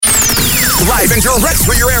live and direct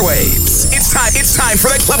through your airwaves. It's time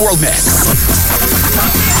for the Club World Mix.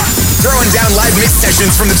 Throwing down live mix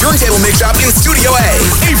sessions from the Turntable Mix Shop in Studio A.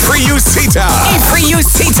 A-Free-U-Cita.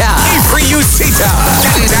 A-Free-U-Cita. A-Free-U-Cita.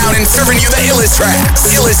 Getting down and serving you the illest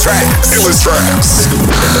tracks.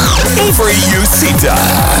 A-Free-U-Cita.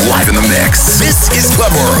 Live in the mix. This is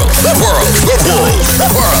Club World. Club World.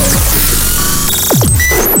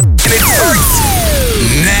 And it starts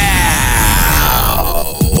now.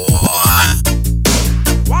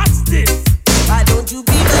 Watch this. Why don't you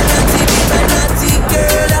be my naughty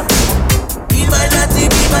girl? Be my naughty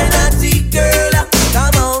girl.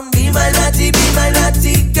 Come on, be my naughty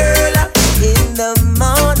girl. In the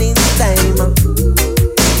morning time,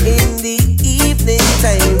 in the evening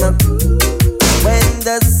time, when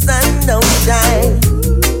the sun don't shine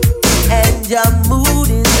and your mood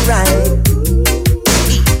is right.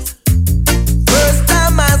 First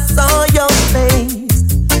time I saw your face,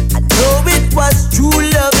 I know it was true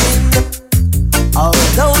loving.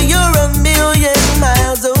 Although you're a million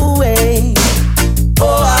miles away.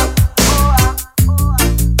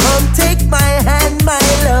 Come take my hand, my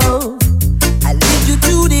love. I lead you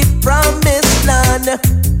to the promised land,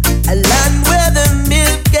 a land where the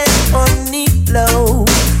milk and honey flow.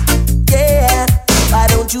 Yeah, why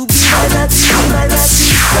don't you be my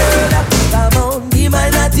naughty girl? Come on, be my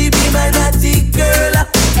naughty girl.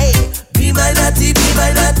 Hey, be my naughty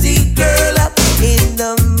girl. In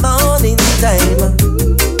the morning time,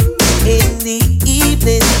 in the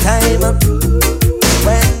evening time,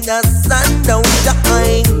 when the sun don't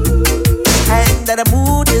shine and the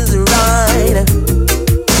mood is right.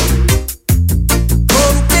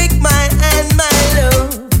 Come take my hand, my love.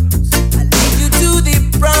 I lead you to the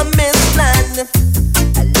promised land,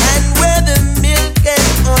 a land where the milk and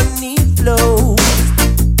honey flow.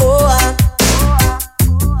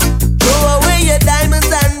 Throw away your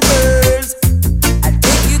diamonds and pearls. I'll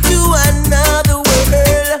take you to another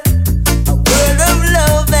world, a world of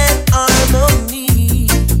love and harmony.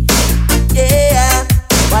 Yeah,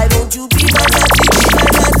 why don't you be my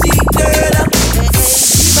naughty girl? Hey,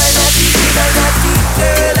 be my naughty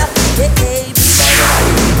girl. Hey,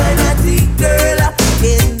 be my naughty girl.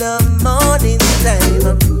 In the morning time,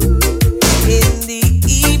 in the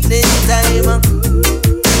evening time,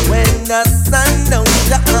 when the sun don't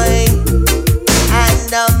shine and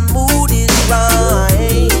the mood is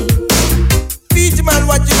right. Beach man,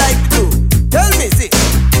 what you like to do? Tell me, see.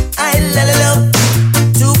 I love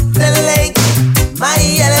to play my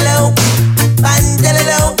yellow,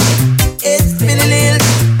 bandello. It's feeling little,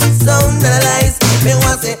 so nice. Me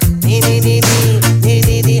want say, me.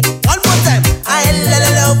 One more time. I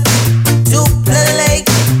love to play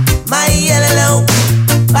my yellow,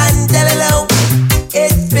 bandello.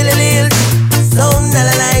 It's feeling little, so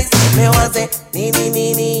nice. Me want say, me.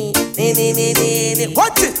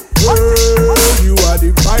 Watch it. Girl, you are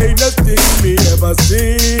the finest thing me ever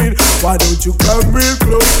seen. Why don't you come real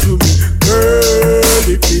close to me? Girl,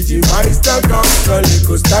 the PG Meister comes a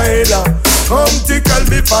little styler. Come tickle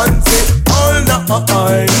me fancy all night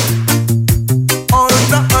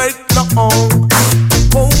long.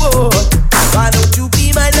 Oh, why don't you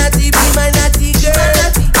be my naughty girl? Be my naughty girl.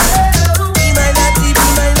 Why don't you be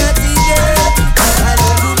my naughty girl?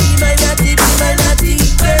 Be my naughty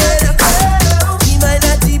girl.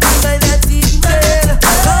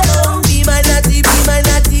 Come on, be my naughty girl. Be my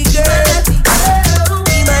naughty girl.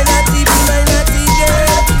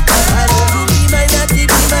 Why don't you be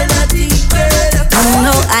my naughty girl? You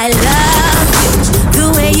know I love you, the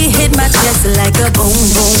way you hit my chest like a boom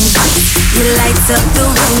boom. You light up the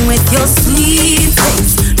room with your sweet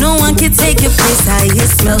face. No one can take your place, how you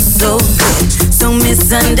smell so good. So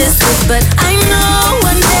misunderstood, but I know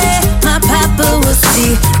one day my papa will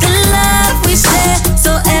see the love we share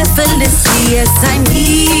so effortlessly. Yes, I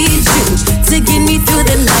need you to get me through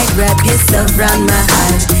the night. Wrap yourself around my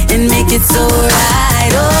heart and make it so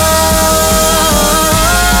right.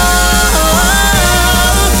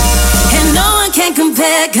 And no one can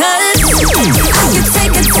compare, 'cause I can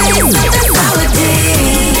take a taste of that sour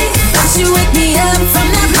day. Don't you wake me up from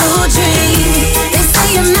that blue dream. They say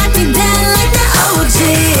you knock me down like the OG,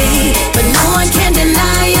 but no one can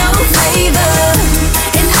deny your flavor.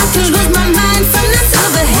 And I could lose my mind from the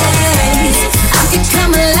silver haze. I could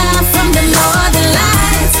come alive from the northern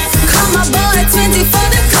lights. Call my boy 20 for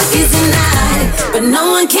the cookies and night, but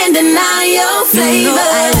no one can deny your flavor. You know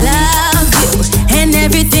I love you, and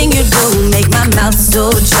everything you do make my mouth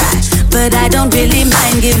so dry. But I don't really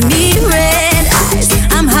mind, give me red eyes.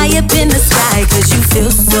 I'm high up in the sky, 'cause you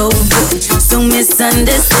feel so good. So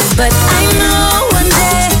misunderstood, but I know one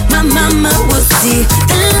day my mama will see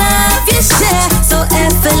the love you share so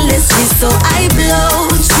effortlessly. so I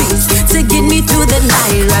blow trees to get me through the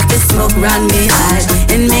night. Rock the smoke round me high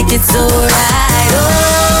and make it so right. Oh,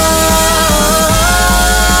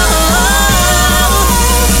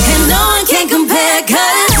 and no one can compare, 'cause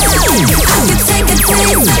I could take a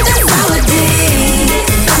taste of the sour day.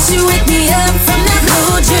 Don't you wake me up from that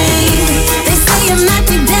blue dream. They say I'm not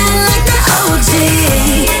deep down like the OG,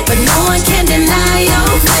 but no one can deny your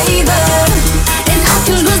flavor. And I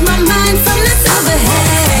could lose my mind from the silver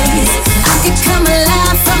haze. I could come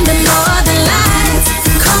alive from the northern lights.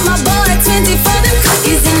 Call my boy 20 for the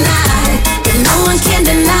cookies and I, but no one can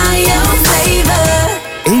deny your flavor.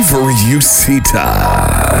 Avery Usita.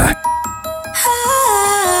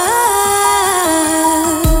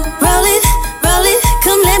 Roll it,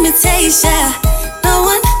 come let me taste ya. No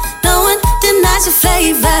one denies your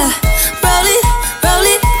flavor. Roll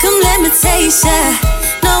it, come let me taste ya.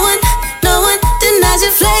 No one denies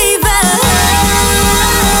your flavor.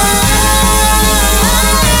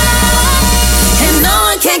 And no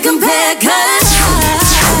one can compare, 'cause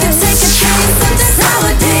I can take a taste of the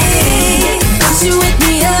sour day. Don't you wake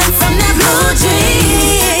me up from that blue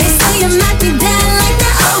dream. They say I'm not deep down like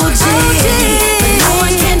the OG, but no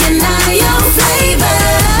one can deny your flavor.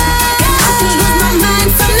 And I could lose my mind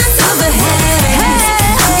from the silver haze.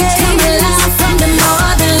 I could come alive from the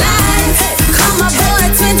northern lights. Call my boy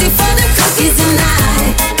 20 for the cookies and I,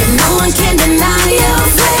 but no one can deny your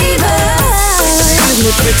flavor. Excuse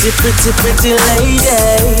me, pretty lady.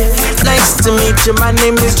 Nice to meet you, my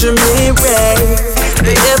name is Jamie.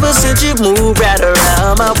 Ever since you moved right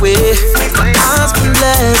around my way, my heart's been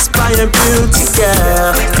blessed by a beauty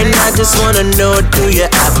girl. And I just wanna know, do you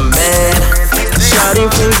have a man? Shouting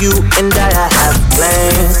for you and I have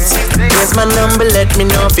plans. Here's my number, let me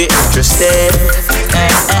know if you're interested.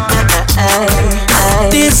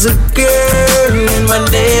 There's a girl in my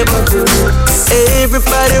neighborhood.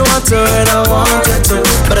 Everybody wants her and I want her too.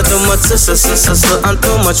 But I too much I'm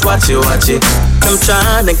too much watch it. I'm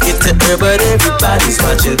trying to get to her, but everybody's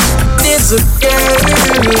watching. There's a girl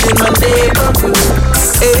in my neighborhood.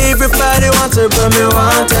 Everybody wants her, but me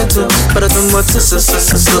want her too. But I too much I'm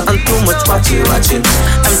too much watching.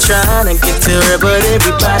 I'm trying to get to her, but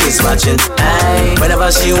everybody's watching. Aye.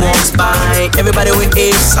 Whenever she walks by, everybody with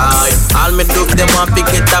a side. All me do, them want to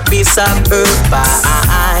get a piece of her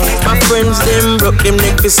pie. My friends, them broke them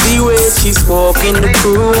neck to see where she's walking. The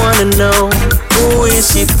crew wanna know, who is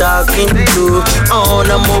she talking to on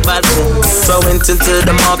a mobile phone? So I went into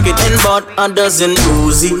the market and bought a dozen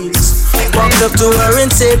Uzis. Walked up to her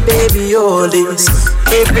and said, baby, all this.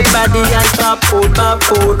 Everybody I pop out.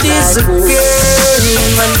 There's a girl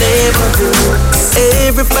in my neighborhood.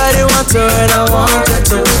 Everybody wants her and I want her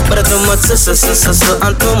too. But I too much I'm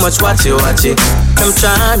too much watch it. I'm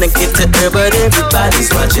trying to get to her, but everybody's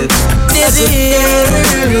watching. There's a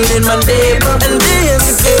girl in my neighborhood. And there's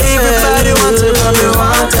a girl. Everybody wants her, but me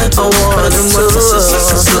want her too. But I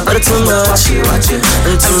too much watch it.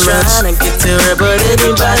 I'm trying to get to her, but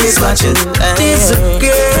everybody's watching. There's a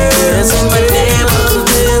girl in my neighborhood.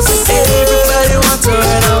 Everybody wants her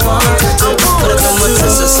and I want her too. But I too much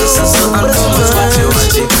watch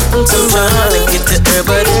it. I'm trying to get to her,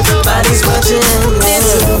 but everybody's watching.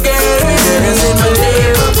 There's a girl in my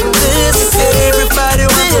neighborhood. Everybody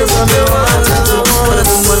wants her, but me want her too. But I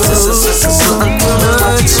too much watch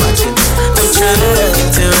it. I'm trying to get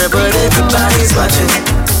to her, but everybody's watching.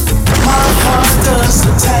 My heart does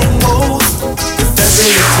the tango with every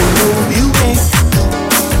little move you make.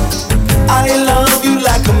 I love you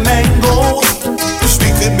like a mango. Wish we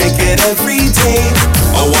could make it every day.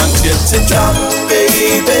 I want you to drop,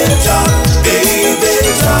 baby, drop,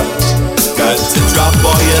 baby, drop. Got to drop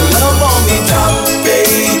all your love on me, drop,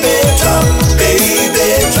 baby, drop, baby,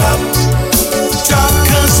 drop. Drop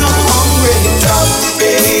 'cause I'm hungry, drop,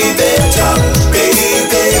 baby, drop,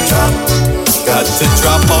 baby, drop. Got to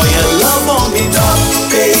drop all your love on me, drop,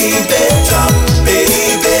 baby, drop,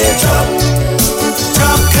 baby, drop.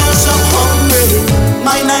 Drop 'cause I'm hungry.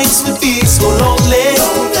 My nights would be so lonely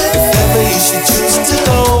if ever you should choose to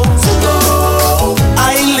go.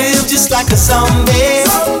 I live just like a zombie,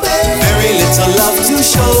 very little love to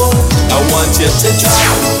show. I want you to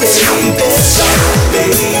drop, baby, drop,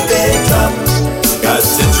 baby, drop. Got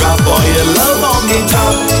to drop all your love on me,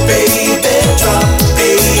 drop, baby, drop,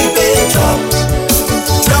 baby, drop.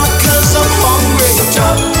 Drop 'cause I'm hungry,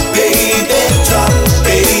 drop, baby, drop,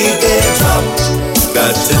 baby, drop.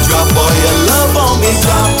 Got to drop all your love on me,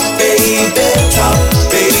 drop, baby, drop,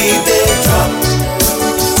 baby, drop.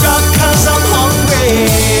 Drop 'cause I'm hungry.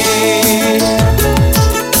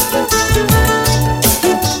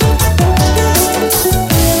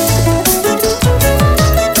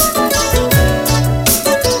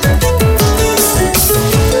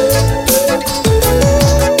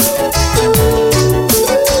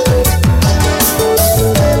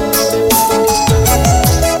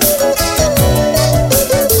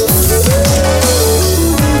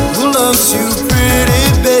 loves you, pretty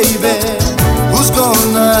baby? Who's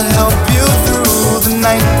gonna help you through the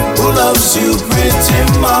night? Who loves you,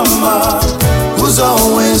 pretty mama? Who's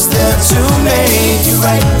always there to make you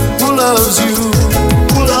right? Who loves you?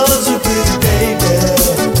 Who loves you, pretty baby?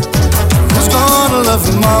 Who's gonna love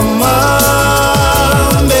you, mama?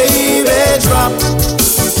 Baby, drop.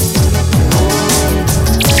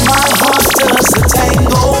 My heart does the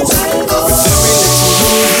tango. Every little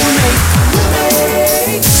move you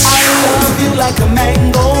make. I love you like a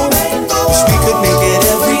mango. Wish we could make it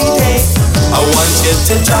every day. I want you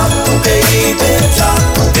to drop, baby, drop,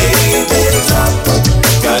 baby, drop.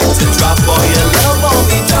 Got to drop all your love on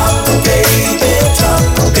me, drop, baby, drop,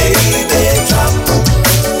 baby, drop.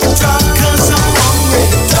 Drop 'cause I'm hungry,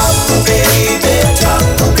 drop, baby, drop,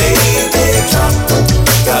 baby, drop.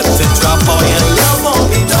 Got to drop all your love on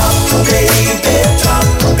me, drop, baby, drop,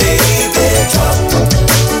 baby, drop.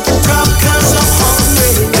 Drop 'cause I'm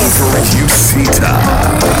hungry. You see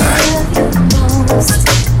time.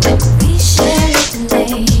 We share a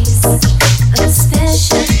place, a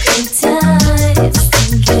special good times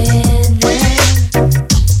together.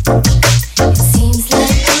 It seems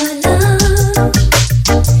like our love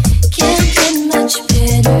can't get much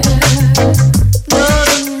better.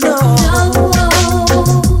 No,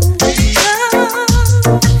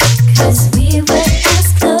 'cause we were as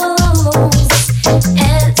close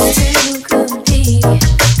as two could be.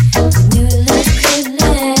 New love could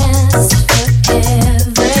last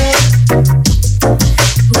forever.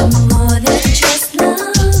 We're more than just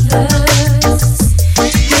lovers.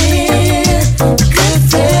 We're good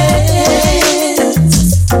friends.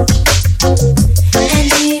 And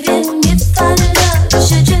even if our love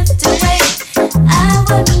should drift away, I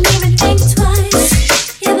wouldn't even think twice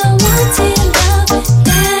if I wanted love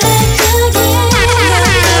back again.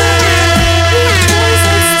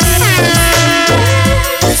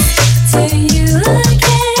 To you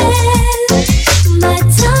again, my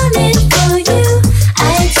darling, for you, I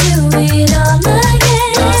do it all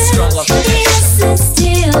again. Yes, and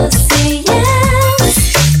still say yes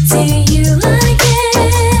to you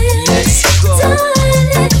again.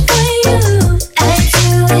 Darling, for you, I do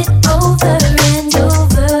it over and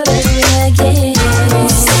over again.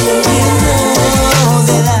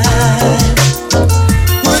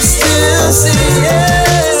 Would still say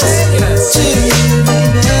yes to you,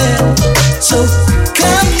 baby. So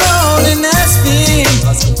come on and ask me.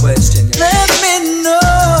 Let me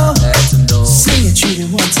know. Sing it, Judy,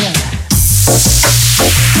 one time.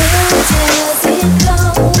 How does it go?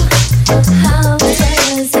 How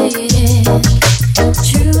does it end?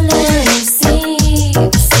 True love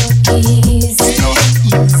seems so easy.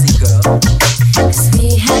 'Cause we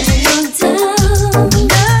have no doubt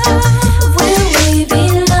where we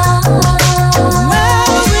belong.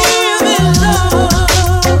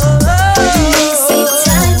 They say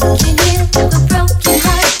time can heal a broken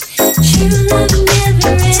heart. True love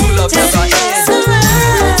never ends. So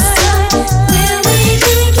let's start where we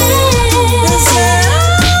began.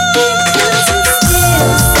 Because we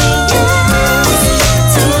still say yes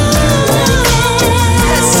to you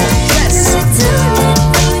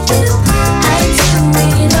again. I do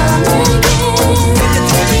it all again.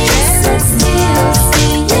 Yes, I still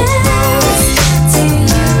say yes to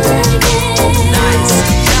you again.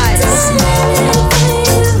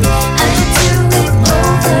 I do it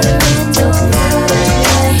over and over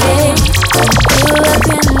again. Grew up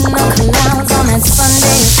in no clouds on that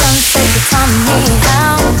Sunday sunset. You taught me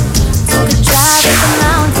how. Took a drive up the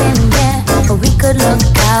mountain, yeah, but we could look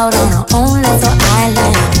out on our own little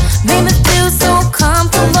island. Made me feel so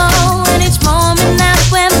comfortable, and each moment that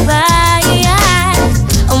went by,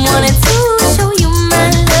 I wanted to show you my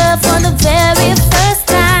love for the very first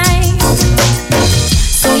time.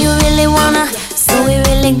 So you really wanna, so we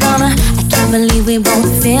really gonna. I can't believe we won't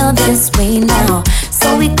feel this way now.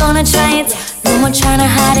 So we gonna try it, no more trying to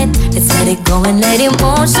hide it. Let's let it go and let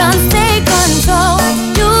emotions take control.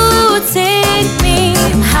 You take me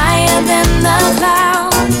higher than the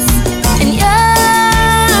clouds, and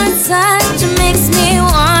your touch makes me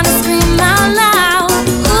wanna scream out loud.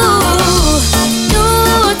 Ooh, you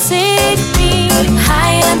take me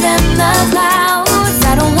higher than the clouds.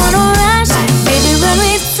 I don't wanna rush, baby, when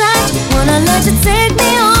we touch, wanna let you take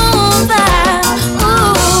me over.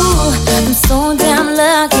 Ooh, I'm so damn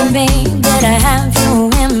lucky, babe, that I have you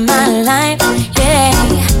in my life. Yeah,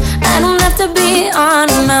 I don't have to be on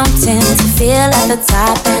a mountain to feel at the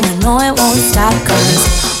top, and I know it won't stop. 'Cause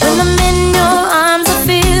when I'm in your arms, I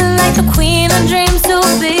feel like the queen I dreamed to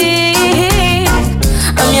be.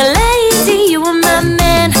 I'm your lady, you are my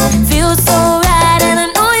man. Feels so right, and I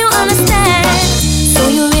know you understand. So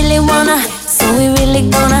you really wanna, so we really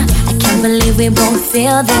gonna. I can't believe we both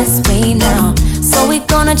feel this way now. So we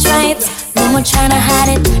gonna try it, no more trying to hide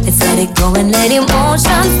it. Let's let it go and let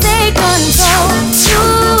emotions take control. You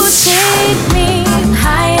take me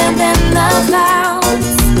higher than the clouds,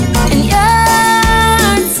 and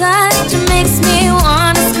your touch makes me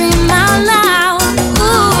wanna scream out loud.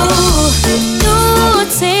 Ooh, you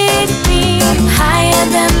take me higher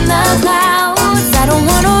than the clouds. I don't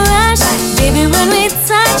wanna rush, baby, when we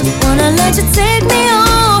touch, wanna let you take me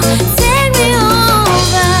on, take me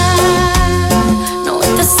over. Know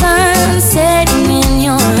with the sun setting in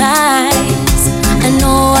your eyes, I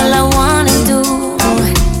know all I wanna do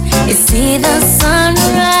is see the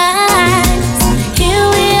sunrise. Here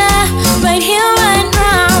we are, right here, right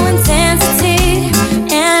now, intensity.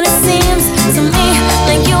 And it seems to me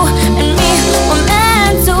like you and me were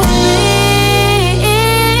meant to be.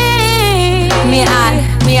 Me,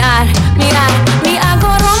 I go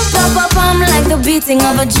rum, like the beating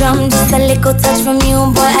of a drum. Just a little touch from you,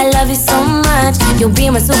 boy, I love you so much. You'll be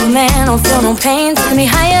my Superman, don't feel no pain. Take me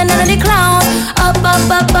higher than the clouds, up,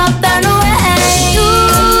 and away. You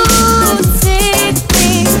take me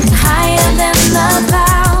higher than the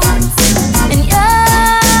clouds, and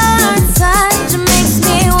your touch makes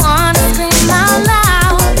me wanna scream out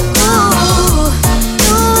loud. Ooh,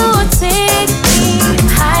 you take me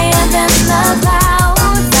higher than the clouds.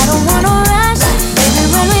 I don't wanna rush, baby,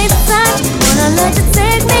 when we touch, wanna let you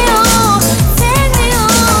take me on, take me on.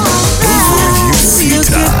 You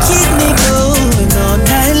could keep me going all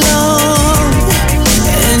night long,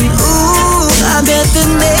 and ooh, I bet the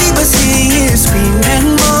neighbors hear you scream and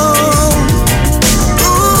moan.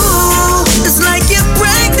 Ooh, it's like you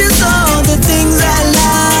practice all the things I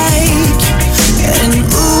like, and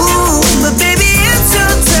ooh, but baby, it's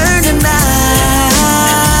your turn tonight.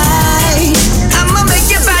 I'ma make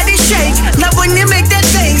your body shake, love when you make that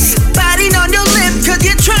face, biting on your lip, 'cause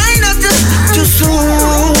you're trying not to too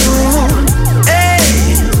soon. Hey,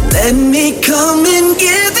 let me come and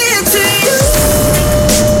give it to you,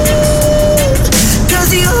 'cause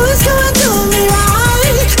you always gonna do me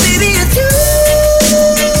right. Baby, it's you.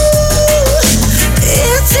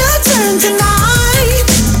 It's your turn tonight.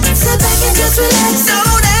 Sit back and just relax.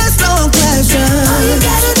 Don't ask no questions. All you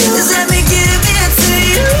gotta do is let me give it to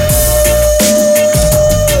you.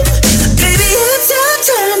 Baby, it's your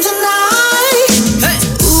turn tonight. Hey.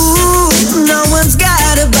 Ooh, no one's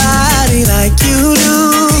got a body like you do.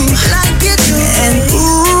 Like you do. And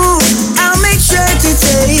ooh, I'll make sure to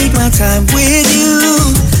take my time with you,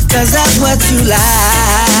 'cause that's what you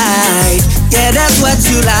like. Yeah, that's what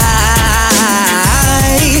you like.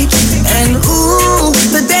 And ooh,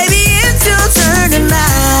 but baby, it's your turn tonight.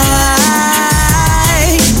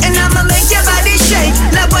 And I'ma make your body shake,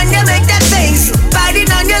 love when you make that face,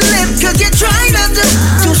 biting on your lip, 'cause you're trying not to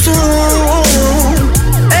too soon.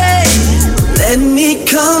 Hey, let me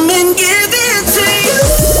come and give it to you,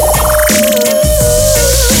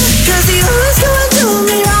 'cause you always gonna do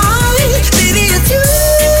me right. Baby, it's you.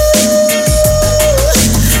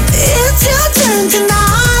 It's your turn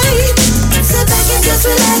tonight. Sit back and just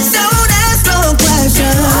relax. Don't ask no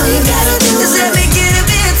questions. All you gotta do is let me give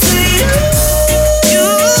it to you.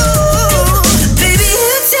 Baby,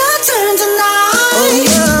 it's your turn tonight. Oh,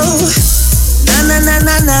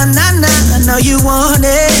 na. I know you want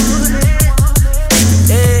it.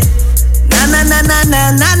 Yeah.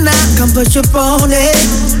 Na. Come put your on it.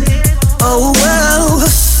 Oh, whoa.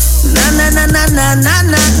 Na.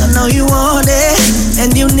 I know you want it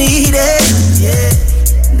and you need it. Yeah.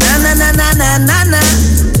 Na.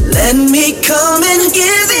 Let me come and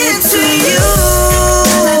give it to you.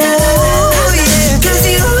 Yeah. 'Cause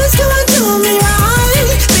you always gonna do me right.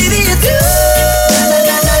 Baby, it's you.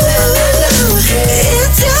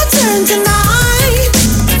 It's your turn tonight.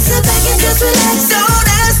 Sit back and just relax. Don't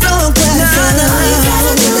ask no questions. All you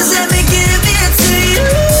gotta do is let me give it to you.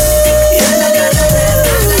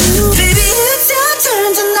 Baby, it's your turn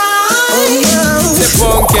tonight.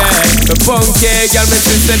 The funky girl, me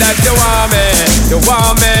sister that you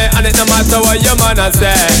want me, and it no matter what your man a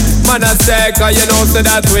say, 'cause you know so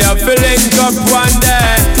that we are filling up one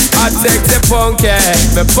day. I take the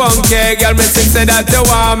funky girl, me sister that you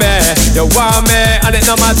want me, and it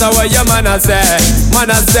no matter what your man a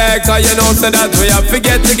say, 'cause you know so that we are to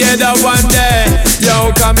get together one day.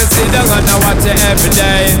 Yo, come and sit down and I watch you every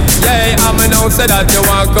day. Yeah, I'ma know say that you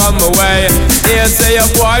want come away. Here say your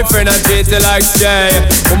boyfriend and treat you like Jay.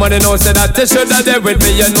 Woman, you know say that you should have there with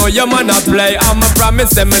me. You know you man not play. I'ma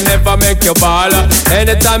promise them me never make you ball.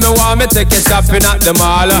 Anytime you want me, take you shopping at the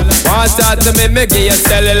mall. Want talk to me, give you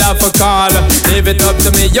cellular for call. Leave it up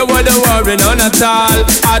to me, you wouldn't worry none at all.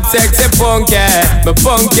 Hot sexy funky, me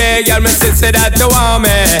funky. Girl, me say that you want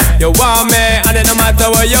me. You want me, and it no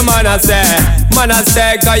matter what your man a say. Man a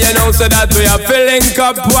say, cause you know so that we are filling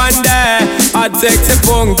up one day. Hot sexy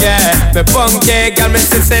funky, me funky. Girl, me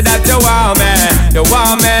say that you want me. You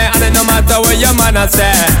want me, and it no matter what your man a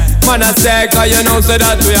say. Man a say, cause you know so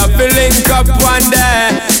that we are filling up one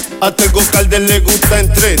day. A Tego Calder le gusta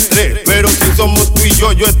entre tres, pero si somos tú y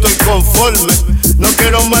yo estoy conforme. No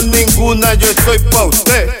quiero más ninguna, yo estoy pa'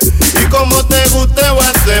 usted. Y como te guste va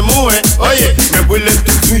a ser mujer. Oye, me voy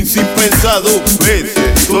lento swing sin pensar dos veces.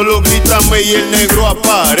 Solo grítame y el negro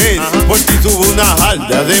aparece. Por ti subo una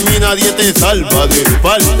jalda, de mí nadie te salva de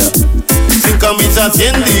espalda. Sin camisa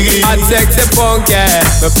 100 degrees. Hot sexy funky,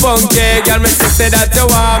 me funky. Girl, me say that you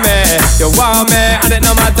want me, and it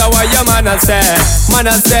no matter what your man a say. Man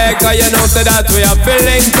a say, cause you know so that we are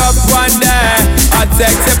filling up one day. Hot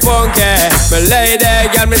sexy funky, me lady.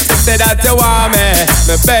 Girl, me say that you want me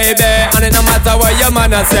baby, and it no matter what your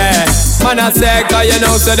man a say. Man a say, cause you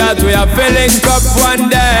know so that we are filling up one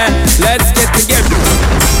day. Let's get together.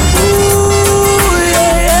 Ooh,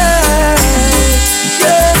 yeah, yeah,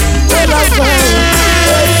 yeah.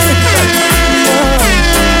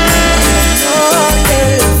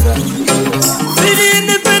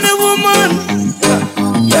 Independent woman,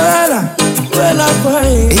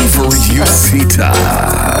 Avery Usita.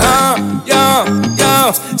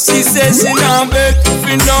 She says she not beg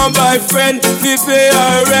for no boyfriend, we pay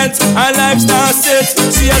her rent, her lifestyle set.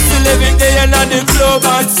 She has to live it day and the club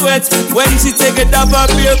and sweat. When she take a dab of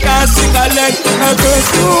beer, can't she collect her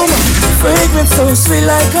perfume. fragrance so sweet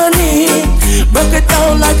like honey, broke it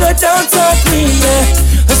down like a dance of me, yeah.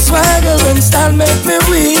 Her swagger and style make me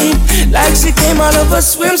weak, like she came out of a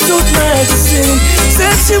swimsuit magazine.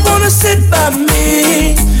 Said she wanna sit by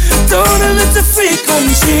me, told her it's a free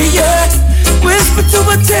country, yeah. Whisper to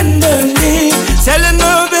her tenderly, telling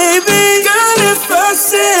her, baby girl, if I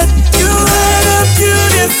said you had a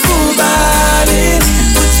beautiful body,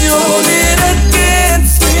 would you hold it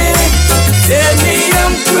against me? Tell me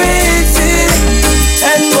I'm crazy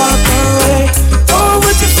and walk away. Or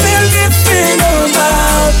would you feel different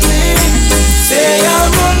about me? Say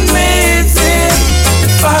I'm amazing,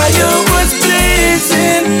 fire was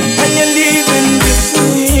blazing, and you're leaving with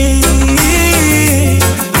me.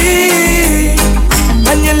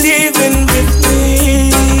 And you're leaving with me.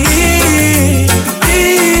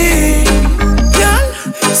 Girl,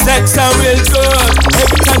 sex are real good.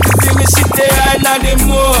 Every time you see me, she there and not the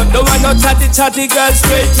mood. No one no chatty girl,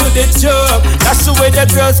 straight to the job. That's the way the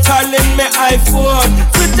girls calling me iPhone.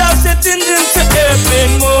 Switch out settings into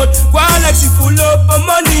airplane mode. Why like she full up of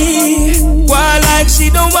money? Why like she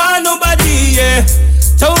don't want nobody, yeah.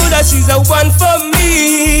 Told her she's the one for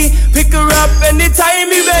me. Pick her up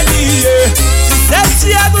anytime you ready, yeah. She said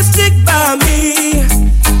she had to stick by me,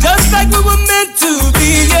 just like we were meant to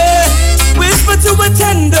be, yeah. Whisper to her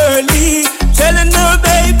tenderly, telling her,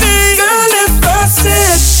 baby girl, if I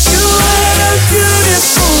said you had a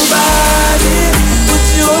beautiful body, would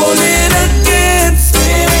you hold it against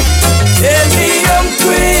me? Tell me I'm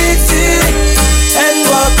crazy and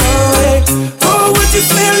walk away. Or would you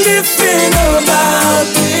feel different about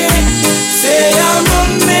me? Say I'm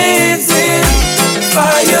amazing,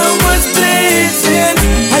 fire was blazing,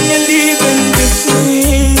 and you're leaving with me.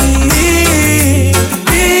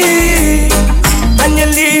 And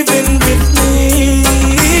you're leaving with me.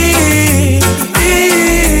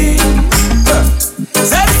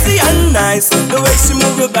 Sexy and nice, the way she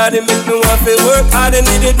move her body make me want to work hard and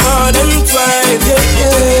need it more than twice,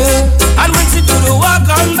 yeah. And when she do the walk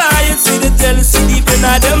on by, you see the jealousy deep in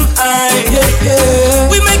her them eyes, yeah.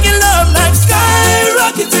 We making love like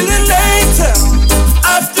skyrocket in the night,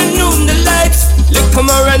 afternoon the lights, look come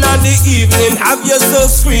around in the evening, have you so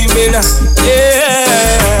screaming,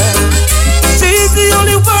 yeah. She's the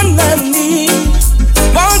only one I need,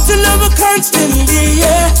 want to love her constantly,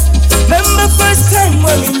 yeah. Remember first time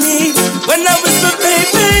when we meet, when I was the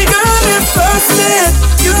baby girl, if I said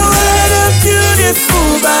you had a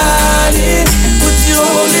beautiful body, would you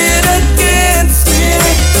hold it against me?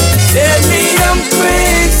 Tell me I'm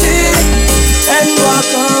crazy and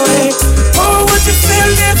walk away. Or would you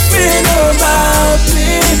feel different about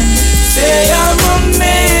me? Say I'm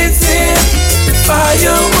amazing,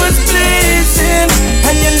 fire was blazing,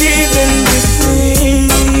 and you're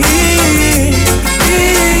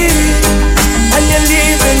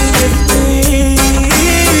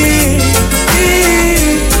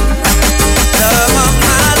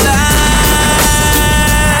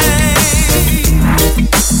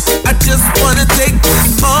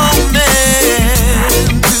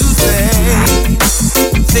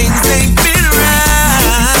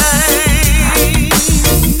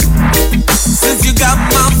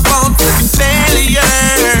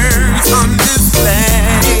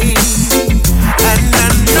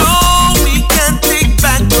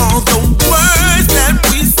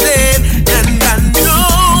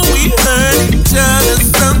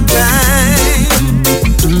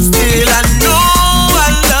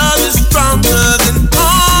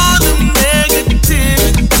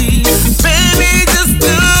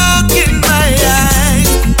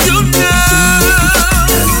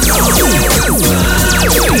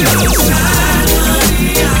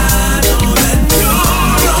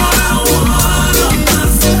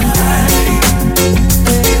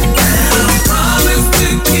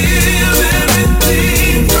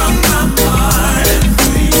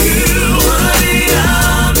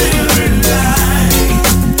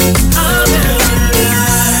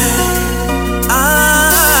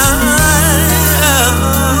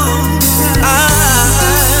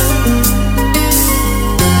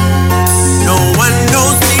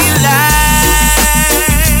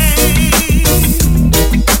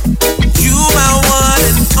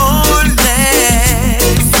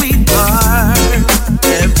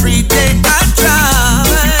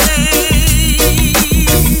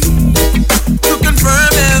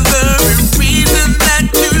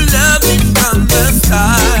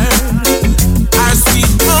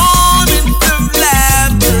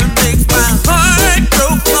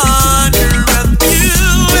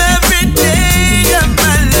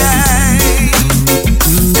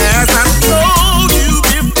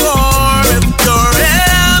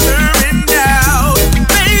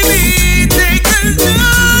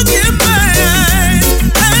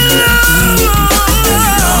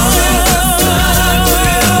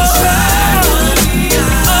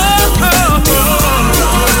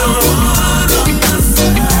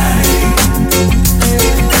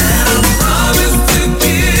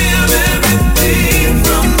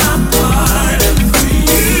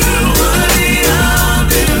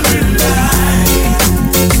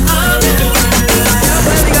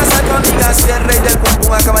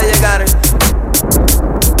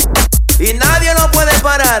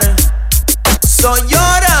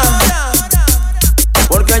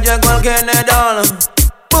el general.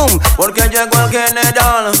 Boom, porque llegó el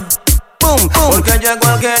general. Boom, porque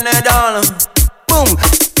llegó el general. Boom.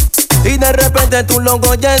 Y de repente tu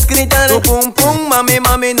logo ya es gritar. Tu pum pum, mami,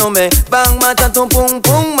 mami, no me van mata tu pum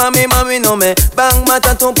pum, mami, mami, no me van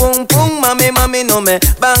mata tu pum pum, mami, mami, no me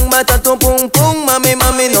van mata tu pum pum, mami,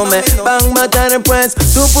 mami, no me van matar pues.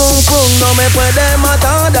 Tu pum pum no me puede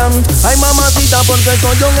matar. Ay mamacita porque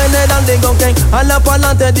soy un general. Digo que jala pa'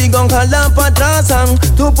 adelante, digo jala pa' atrás.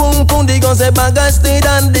 Tu pum pum digo se van a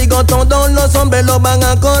estirar. Digo todos los hombres lo van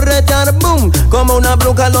a corretear. Boom, como una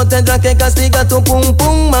bruja lo tendrá que castigar. Tu pum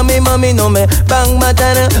pum, mami, mami, no me van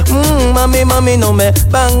matar. Mami, mami, no me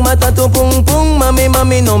van matar tu pum pum. Mami,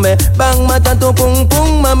 mami, no me van matar tu pum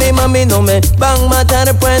pum. Mami, mami, no me van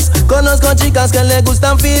matar pues. Conozco chicas que le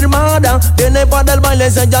gustan firmada. Viene para el baile,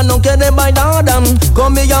 ella no quiere bailar.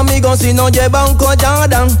 Con mi amigo si no lleva un collar.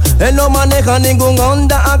 Él no maneja ningún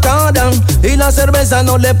Honda acá. Y la cerveza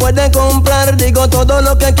no le puede comprar. Digo todo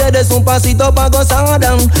lo que quiere es un pasito pa' gozar.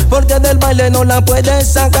 Porque del baile no la puede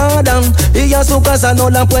sacar. Y a su casa no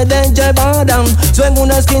la puede llevar. So en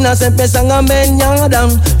una esquina se empiezan a meñar.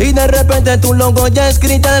 Y de repente tu logo ya es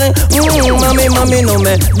gritar. Mami, mami, no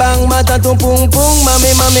me van matar tu pum pum.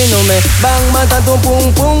 Mami, mami, no me van matar tu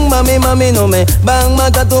pum pum. Mami, mami, no me van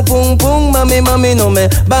matar tu pum pum. Mami, mami, no me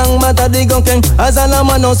van matar. Digo que alza la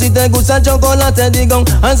mano si te gusta el chocolate. Digo,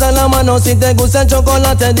 alza la mano si te gusta el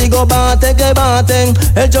chocolate. Digo, bate que bate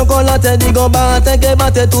el chocolate. Digo, bate que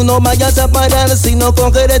bate. Tú no vayas a parar. Si no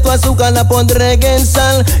cogeré tu azúcar la pondré en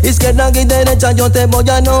sal. Izquierda y derecha yo te voy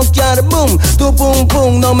a noquear. Boom, tu pum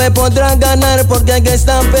pum no me podrás ganar. Porque aquí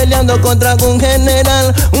están peleando contra un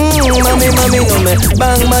general. Mami, mami, no me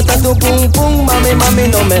van matar tu pum pum. Mami, mami,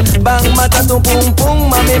 no me van matar tu pum pum.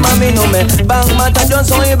 Mami, mami, no me van matar. Yo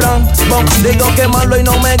soy bravo, digo que malo y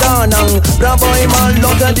no me ganan. Bravo y malo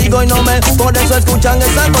te digo y no me. Por eso escuchan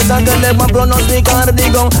esa cosa que les voy a pronosticar.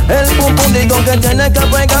 Digo, el pum pum digo que tiene que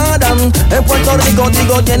pegar. En Puerto Rico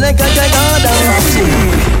digo tiene que llegar.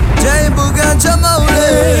 J-Boog and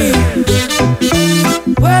Jamole.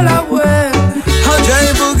 Well, I will.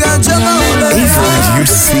 J-Boog and Jamole.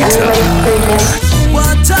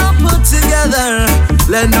 What I put together,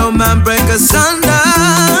 let no man break asunder.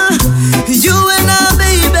 You and I,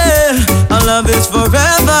 baby, our love is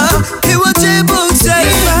forever. Hear what J-Boog say.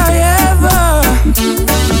 If I ever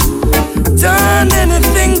done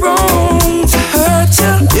anything wrong to hurt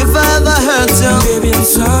you, if I ever hurt you, baby, I'm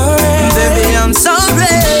sorry. Baby, I'm sorry.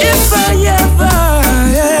 If I ever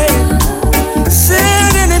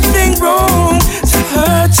said anything wrong to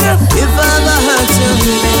hurt you, if I ever hurt you,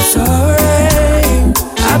 baby, I'm sorry.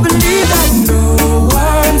 I believe that no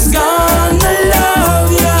one's gonna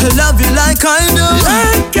love you like I do,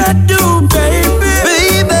 like I do,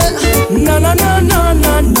 baby, baby. No, no, no, no,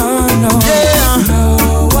 no, no, no. Yeah.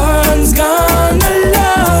 No one's gonna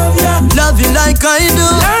love you like I do,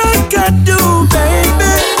 like I do,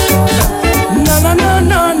 baby. No, no, no,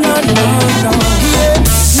 no, no, no, no. Yeah.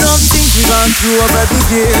 Nothing we gone through over the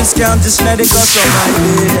years, can't just let it go so right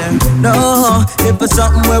there. No, if it's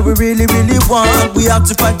something where we really, really want, we have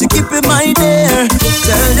to fight to keep it my dear.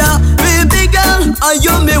 Tell ya, baby girl, are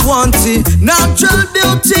you me wanting? Natural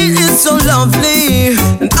beauty is so lovely,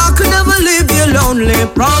 and I could never leave you lonely.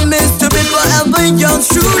 Promise to be forever yours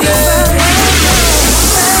truly.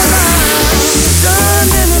 Done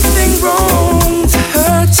anything wrong to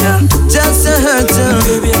hurt you, just to hurt you,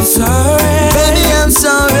 baby, I'm sorry. Baby, I'm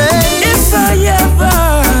sorry. If I ever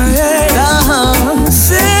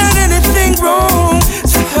said anything wrong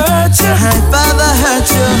to hurt you, if I ever hurt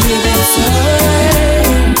you, baby, I'm sorry.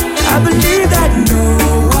 I believe that no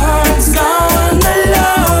one's gonna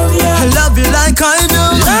love you like I do,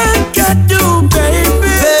 like I do, baby,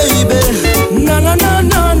 baby. No, no, no,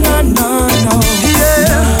 no, no, no, no.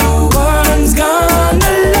 Yeah. No one's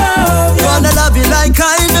gonna love you like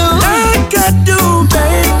I do, like I do,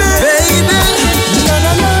 baby, baby. No,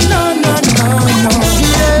 no, no, no, no, no, no.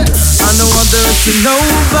 Yeah. I know others to know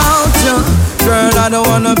about you, girl. I don't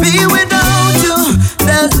wanna be without you.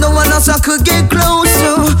 There's no one else I could get close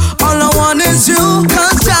to. All I want is you,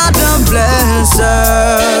 'cause God done bless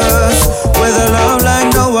us with a love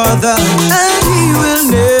like no other, and He will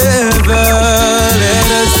never let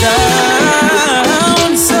us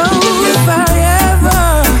down. So if I ever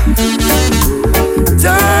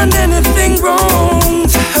done anything wrong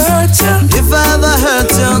to hurt you, if I ever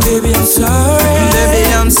hurt you, baby, I'm sorry. Baby,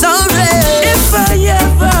 I'm sorry. If I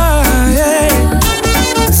ever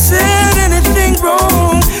said anything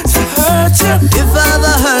wrong to hurt you, if I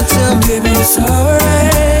ever hurt you, baby, I'm sorry.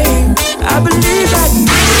 I believe that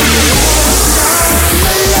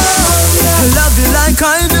I love you like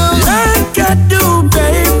I do, like I do,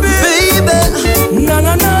 baby.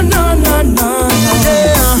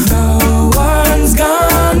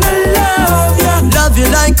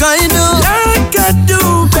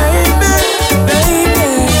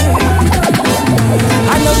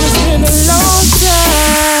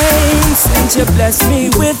 and you bless me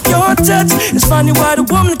with your touch. It's funny what a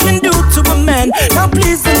woman can do to a man. Now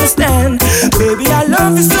please understand, baby, I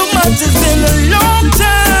love you so much. It's been a long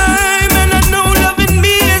time, and I know loving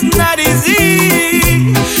me is not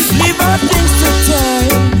easy. Leave our things to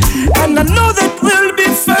time, and I know that we'll be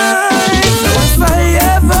fine. So if I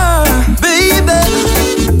ever, baby,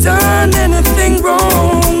 done anything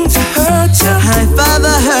wrong to hurt you, if I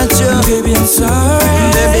ever hurt you, baby, I'm sorry.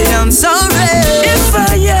 Baby, I'm sorry. If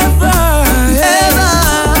I ever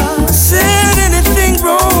said anything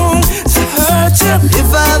wrong to hurt you,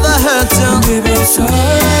 if I ever hurt you, baby, I'm sorry.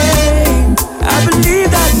 I believe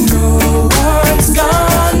that no one's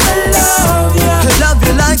gonna love you. Love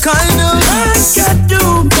you like I do. Like I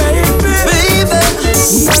do, baby. Baby.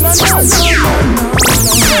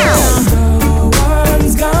 No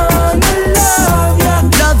one's gonna love you.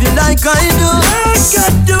 Love you like I do. Like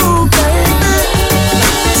I do, baby.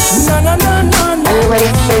 No. Everybody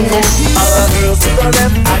sing this. Other girls to the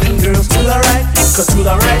left and girls to the right. Cause to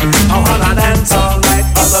the right, I wanna dance all night.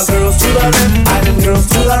 Other girls to the left and girls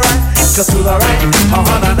to the right. Cause to the right, I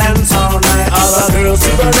wanna dance all night. Other girls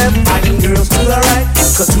to the left and girls to the right.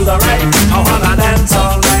 Cause to the right, I wanna dance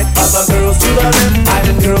all night. Other girls to the left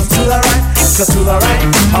and girls to the right. Cause to the right,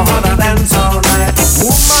 I wanna dance all night.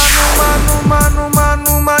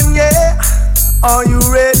 Woman, yeah. Are you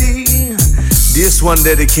ready? This one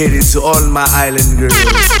dedicated to all my island girls.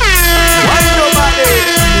 Why nobody?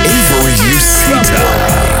 Avery Usita.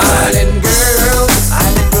 Island girls,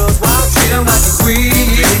 wow, treat them like a queen.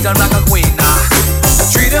 Treat them like a queen,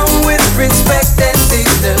 treat them with respect and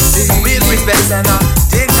dignity. With respect and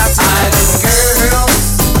dignity. Island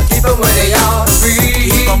girls, keep them where they are, free.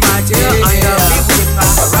 Keep them right here,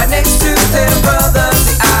 right next to their brother,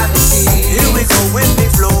 the island king. Here we go when we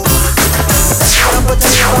flow. I'm gonna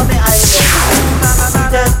tell you about the island.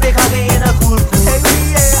 Just because they in a cool.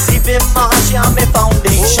 Keep in mind, she on me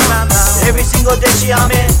foundation. Every single day she on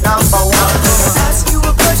me number one. Ask you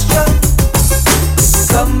a question.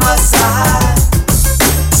 Come outside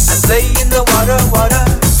and play in the water,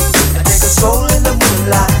 and take a stroll in the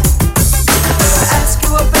moonlight. Ask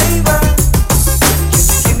you a favor. Can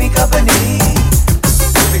you give me company?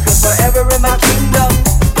 Because forever in my kingdom,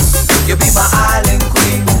 you'll be my island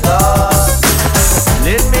queen, Lord.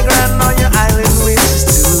 Let me grant all your island wishes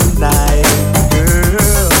tonight,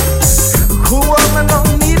 girl. Cool woman, no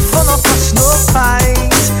need for no fuss, no fight.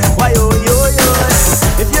 Why, yo.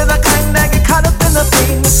 If you're the kind that get caught up in the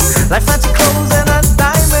things, like fancy clothes and a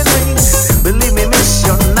diamond ring, believe me, miss,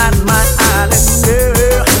 you're not my island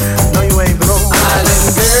girl. No, you ain't bro.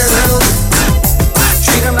 Island girl,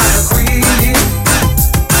 treat them like a queen.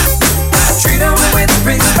 Treat them with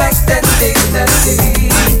respect and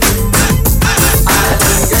dignity.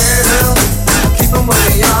 Island girl, keep them where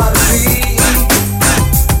they ought to be.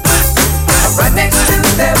 Right next to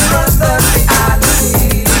their brother, the island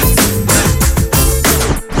king.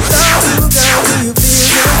 Girl, do you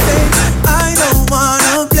feel the same? I don't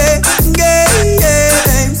wanna play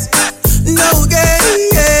games. No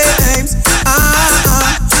games.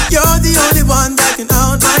 You're the only one that can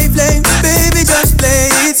out my flame. Baby, just play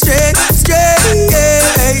it straight.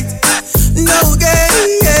 No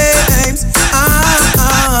games.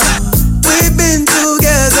 We've been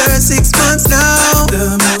together 6 months now.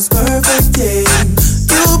 The most perfect game.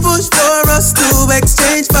 You push for us to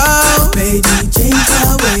exchange vows. Made me change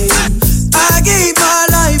my ways. I gave my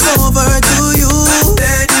life over to you.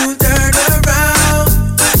 Then you turned around.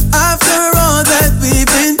 After all that we've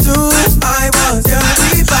been through, I was your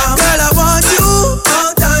rebound. Girl, I want you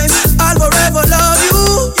all time. I'll forever love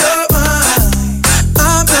you. You're mine.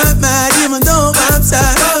 I'm not mad even though I'm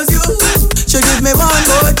sad. Cause you should give me one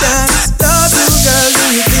more chance. Love you, girl, do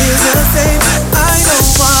you feel the same? I don't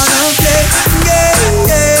wanna play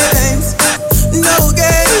games. No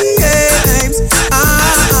games.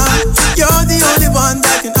 You're the only one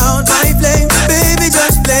that can out my flame. Baby,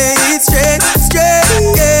 just play it straight.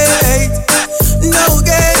 No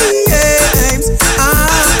games.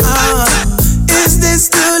 Is this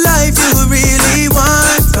the life you really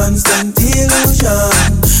want? Constant illusion.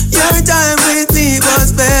 Your time with me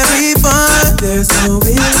was very fun. There's no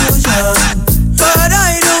illusion. But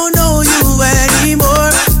I don't know you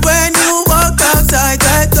anymore. When you walk outside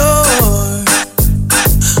that door,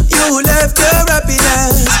 you left your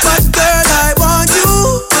happiness. But girl, I want you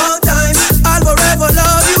all time. I'll forever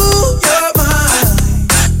love you. You're mine.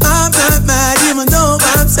 I'm not mad even though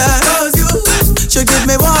I'm sad. Cause you should give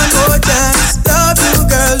me one more chance. Love you,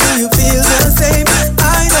 girl, do you feel the same?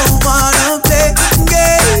 I don't wanna play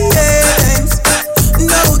games.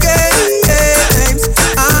 No games.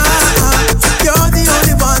 You're the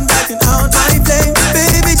only one that can out my flame.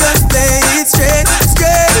 Baby, just play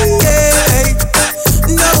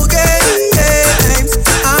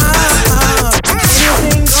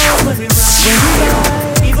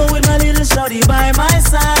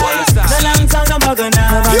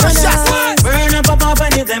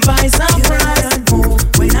by surprise. Move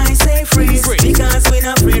when I say freeze, because we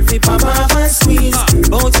not afraid to pop off and squeeze.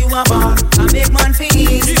 Both you a ball, I make man for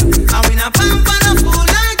ease. And we not pump on a fool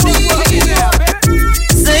like this.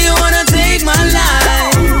 Say you wanna take my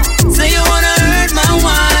life, say you wanna hurt my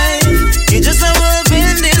wife. You just a wolf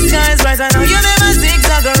in disguise, right? I know you never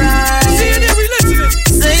zigzag a ride.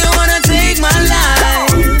 Say you wanna take my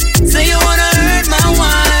life, say you wanna hurt my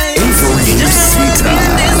wife. You just a wolf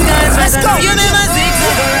in disguise, right? I know you never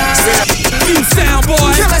zigzag a ride. You sound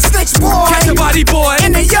boy, Killer snitch boy, catch a body boy.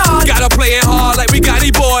 in the yard. Gotta play it hard like we got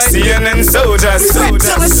it boy. CNN soldiers. We rep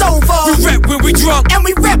till it's over, We rap when we drunk. and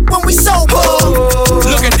we rep when we sober.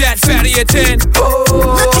 Look at that fatty at 10.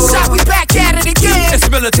 Look at shot, we back at it again. It's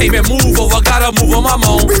militatement move over, gotta move on my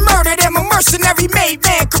moan. We murdered him, a mercenary made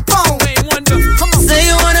man Capone. Ain't wonder. Come on. Say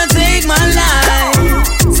you wanna take my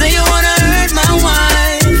life, say you wanna hurt my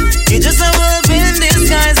wife. You just a wolf in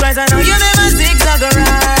disguise, right? I know you never zigzag a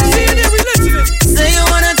ride. Say you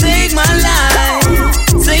wanna take my life,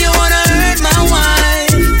 say you wanna hurt my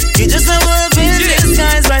wife. You just a wolf in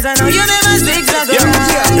disguise, right? I know you never zigzag a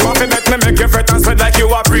ride. You have to make your friend and spread like you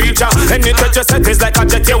a preacher. And it touch your set is like a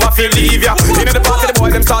jet, you have to leave ya. In the party, the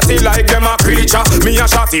boy, them starty like them a creature. Me a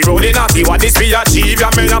shotty, rolling naughty, what this we achieve ya.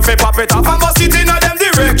 Me a fi pop it off and bust it in a them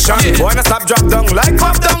direction. Boy, na stop, drop down like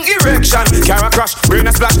pop down erection. Car a crash, brain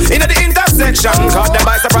a splash, in the intersection. Caught them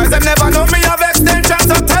by surprise, them never know me have extension,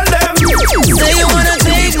 so tell them. Say you wanna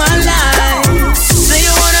take my life, say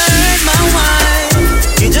you wanna hurt my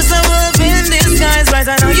wife. You just a wolf in disguise, right?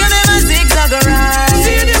 I know you never zigzag a ride.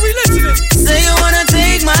 Say you wanna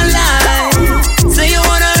take my life, say you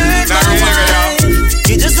wanna hurt my wife.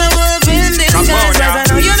 You just a wolf in disguise, right? I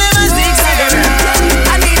know you never zigzag a ride.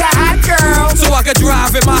 I need a hot girl, So I could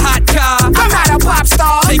drive in my hot car. I'm not a pop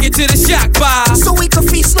star, Take it to the shack bar. so we could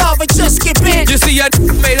feast love and just get bent. You see, I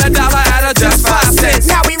made $1 out of just 5 cents.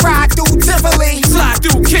 Now we ride through Tivoli, Fly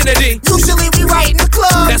through Kennedy. usually we right in the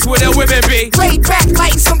club. That's where the women be. Laid back,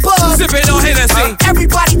 light some buzz. Sipping on Hennessy.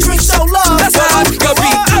 Everybody drink, show love. That's what I could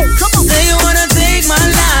be. Say you wanna take my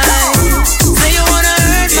life, say you wanna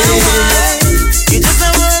hurt my wife. You just a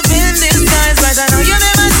wolf in disguise, right? I know you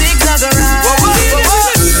never zigzag a ride.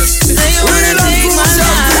 Say you wanna take my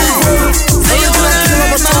life, say you wanna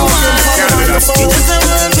hurt my wife. You just a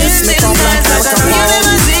wolf in disguise, right? I know you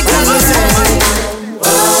never zigzag a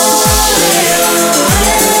ride.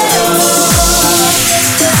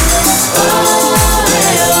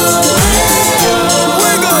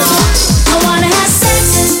 I wanna have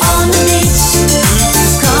sex on the beach.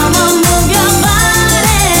 Come on, move your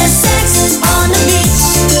body. Sex on the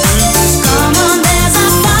beach. Come on, there's a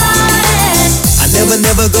party. I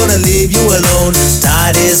never gonna leave you alone.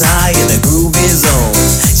 Tide is high and the groove is on.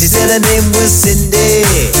 She said her name was Cindy.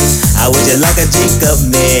 How would you like a drink of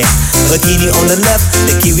me? Bikini on the left,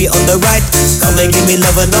 the kiwi on the right. Come and give me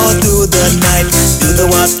lovin' all through the night. Do the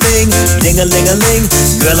wild thing, ding-a-ling-a-ling.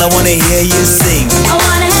 Girl, I wanna hear you sing. I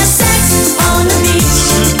wanna have sex on the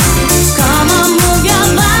beach. Come on, move your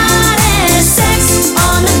body. Sex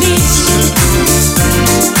on the beach.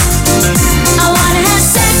 I wanna have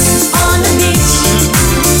sex on the beach.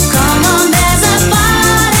 Come on, there's a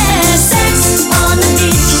party. Sex on the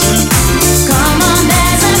beach. Come on,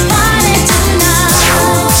 there's a party tonight.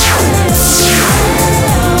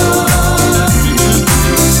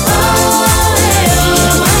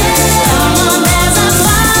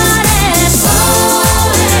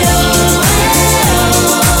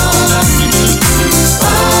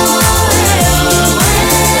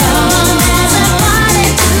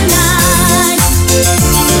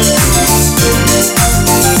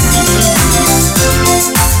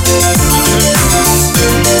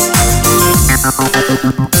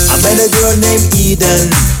 I met a girl named Eden.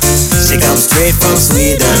 She comes straight from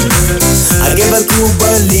Sweden. I give her Cuba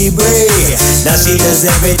Libre. Now she does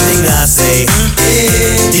everything I say.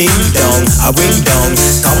 Ding dong, a ring dong.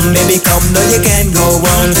 Come baby, come, no you can't go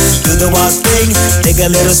wrong. Do the wild thing, take a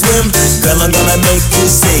little swim. Girl, I'm gonna make you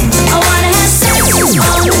sing. I wanna have sex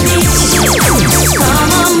on the beach.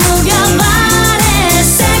 Come on, move your body.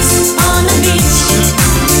 Sex on the beach.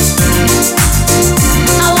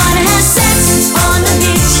 I wanna have sex on the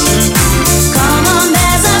beach. Come on,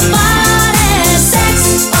 there's a party.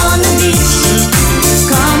 Sex on the beach.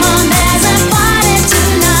 Come on, there's a party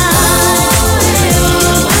tonight.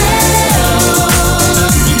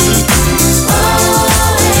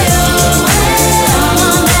 Come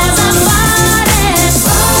on, there's a party.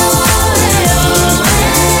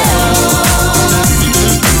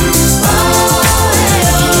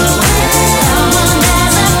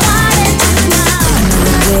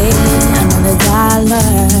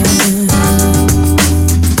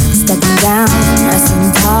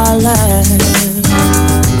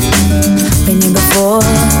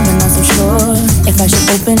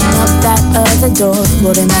 door,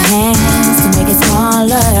 holding my hands to make it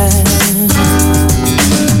smaller.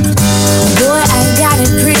 Boy, I got it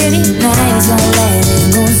pretty nice, won't let it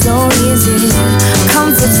go so easy.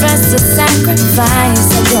 Comfort's first to sacrifice,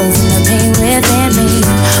 I go from the pain within me.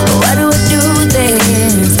 What do I do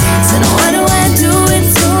this? So what do I do it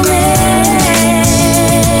to me?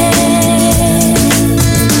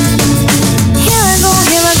 Here I go,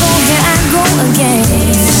 here I go, here I go again.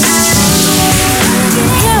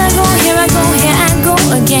 Here I go, here I go, here I go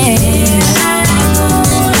again.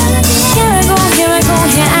 Here I go, here I go,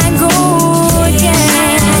 here I go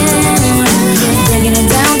again. Breaking it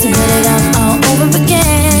down to put it up all over again.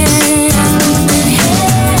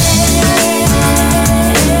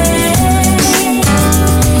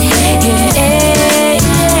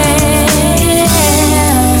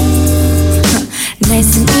 Nice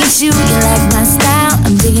to meet you, you like my style.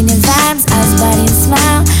 I'm digging your vibes, eyes, body, and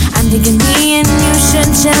smile. I'm digging me and you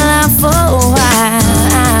should chill out for a while.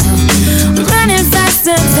 Running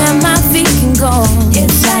faster than my feet can go.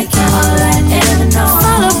 It's like you're all I ever know.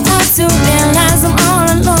 Fall apart to realize I'm all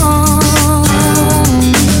alone.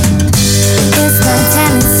 It's my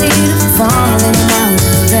tendency to fall in and out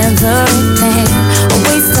of everything. A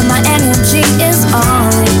waste of my energy is all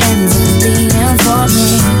it ends up being for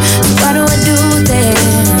me. So why do I do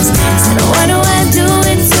this? So why do I do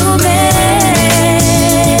it to me?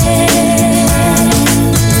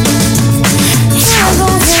 Here I go,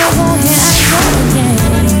 here I go, here I go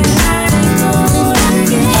again.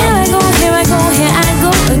 Here I go, here I go, here I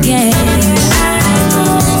go again.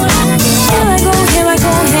 Here I go, here I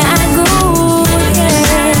go, here I go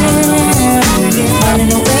again.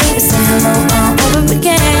 Running away to say hello all over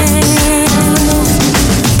again.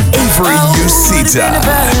 Avery Usita.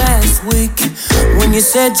 Last week when you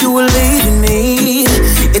said you were leaving me,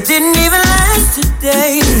 it didn't even last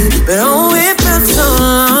today, but oh, it felt so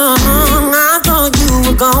long. I thought you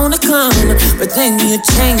were gonna come, but then you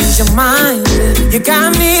changed your mind. You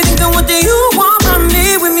got me thinking, what do you want from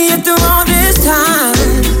me with me after all this time?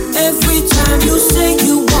 Every time you say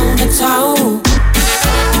you wanna talk,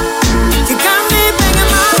 you got me banging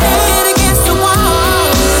my head against the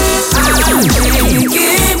wall. I can't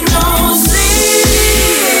get no sleep.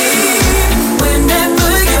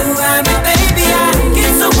 Whenever you're around me, baby, I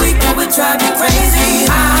get so weak, it would drive me crazy.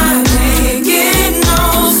 I can't get no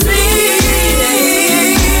sleep.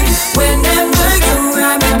 Whenever you're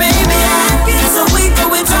around me, baby, I get so weak, it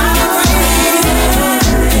would drive me crazy.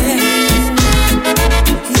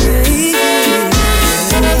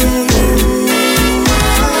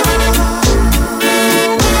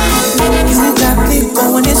 You got me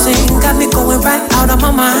going insane, got me going right out of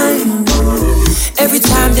my mind. Every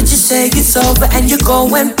time that you say it's over and you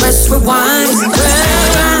go and press rewind.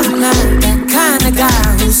 Well, I'm not that kind of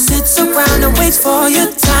guy who sits around and waits for your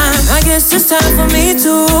time. I guess it's time for me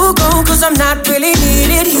to go, cause I'm not really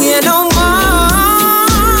needed here no more.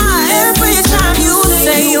 Every time you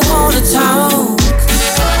say you wanna talk,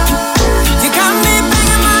 you got me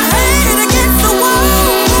banging my head against the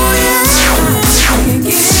wall, yeah. Can't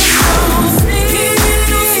get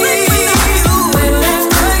no sleep. Whenever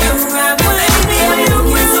you're around me, baby, I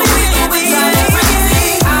get so weak, it would drive me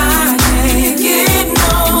crazy. I can't get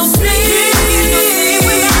no sleep.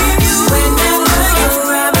 Whenever you're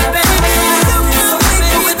around me, baby, I get so weak,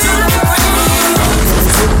 it would drive me crazy.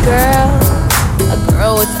 A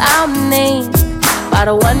girl without a name, bought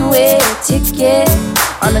a one-way ticket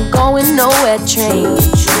on a going nowhere train.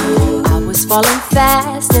 I was falling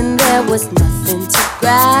fast and there was nothing to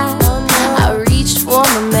grab. I reached for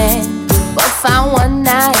my man, but found one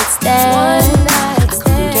night stand. I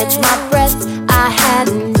couldn't catch my breath, I had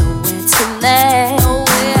nowhere to land.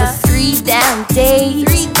 For 3 damn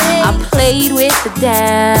days, I played with the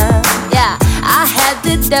damn. Yeah, I had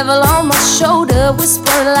the devil on my shoulder,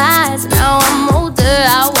 whispering lies. Now I'm older,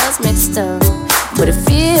 I was mixed up, but it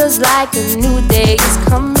feels like a new day is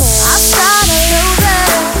coming. I start all over,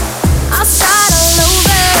 I start all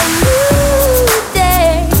over.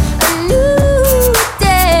 A new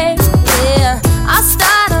day, yeah. I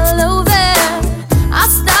start all over, I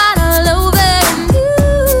start all over.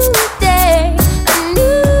 A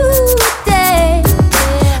new day.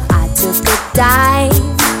 I took a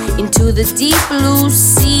dive into the deep blue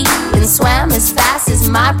sea and swam as fast as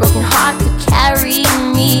my broken heart could carry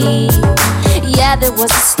me. Yeah, there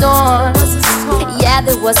was a storm. Yeah,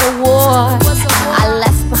 there was a war. I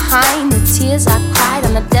left behind the tears I cried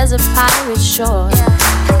on the desert pirate shore.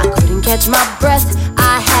 I couldn't catch my breath,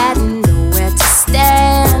 I had nowhere to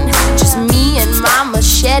stand. Just me and my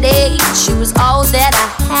machete, she was all that I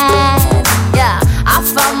had. Yeah, I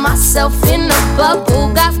found myself in a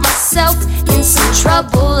bubble, got myself in some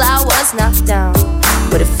trouble. I was knocked down,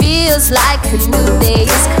 feels like a new day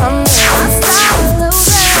is coming.